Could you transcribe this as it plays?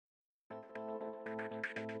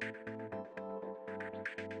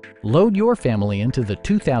Load your family into the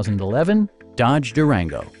 2011 Dodge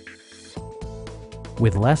Durango.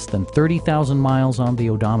 With less than 30,000 miles on the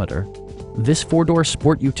odometer, this four-door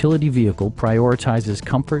sport utility vehicle prioritizes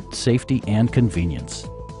comfort, safety, and convenience.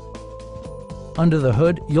 Under the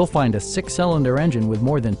hood, you'll find a 6-cylinder engine with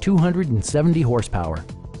more than 270 horsepower.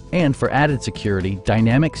 And for added security,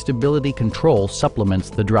 dynamic stability control supplements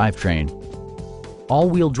the drivetrain.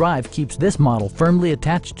 All-wheel drive keeps this model firmly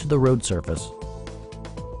attached to the road surface.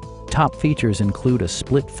 Top features include a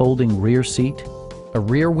split folding rear seat, a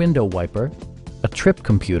rear window wiper, a trip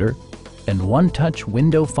computer, and one-touch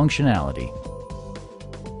window functionality.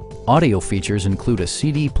 Audio features include a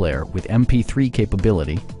CD player with MP3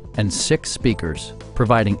 capability and 6 speakers,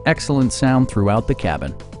 providing excellent sound throughout the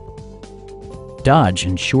cabin. Dodge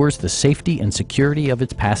ensures the safety and security of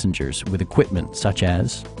its passengers with equipment such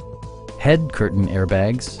as head curtain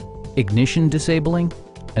airbags, ignition disabling,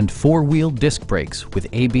 and 4-wheel disc brakes with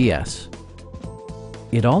ABS.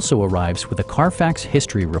 It also arrives with a Carfax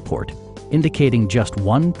history report indicating just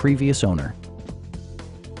one previous owner.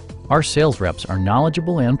 Our sales reps are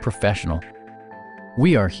knowledgeable and professional.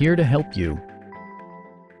 We are here to help you.